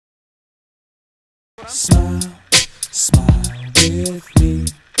Smile, smile with me.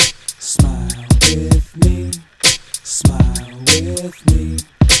 Smile with me. Smile with me.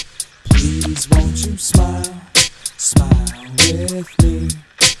 Please won't you smile, smile with me.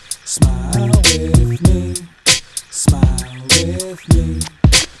 Smile with me. Smile with me.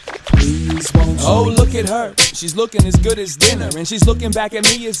 Please won't you. Oh, look at her, she's looking as good as dinner. And she's looking back at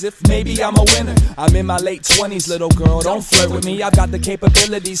me as if maybe I'm a winner. I'm in my late 20s, little girl, don't flirt with me. I've got the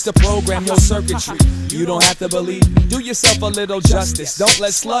capabilities to program your circuitry. You don't have to believe me, do yourself a little justice. Don't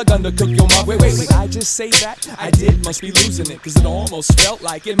let slug undercook your mouth. Wait, I just say that? I did, must be losing it, cause it almost felt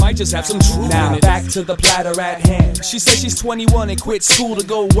like it might just have some truth in it. Back to the platter at hand. She says she's 21 and quit school to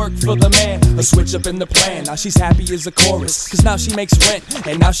go work for the man. A switch up in the plan, now she's happy as a chorus. Cause now she makes rent,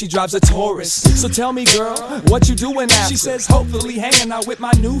 and now she drives a Taurus. So tell me girl, what you doing now? She says hopefully hanging out with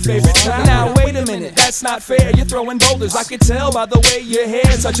my new favorite child. Now wait a minute, that's not fair, you're throwing boulders. I can tell by the way your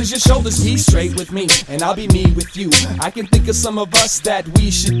hair touches your shoulders. Be straight with me, and I'll be me with you. I can think of some of us that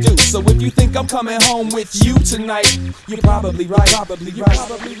we should do. So if you think I'm coming home with you tonight, you're probably right,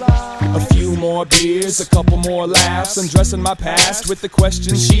 A few more beers, a couple more laughs, undressing my past with the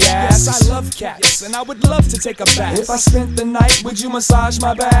questions she asks. Yes, I love cats, and I would love to take a bath. If I spent the night, would you massage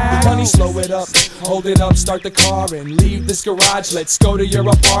my back? Honey, slow it up, hold it up, start the car and leave this garage. Let's go to your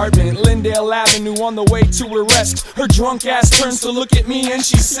apartment, Lindale Avenue, on the way to her rest. Her drunk ass turns to look at me and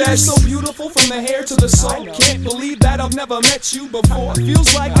she says, "You're so beautiful from the hair to the soul. Can't believe that I've never met you before.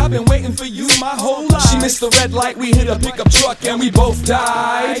 Feels like I've been waiting for you my whole life." She missed the red light, we hit a pickup truck and we both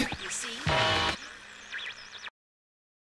died.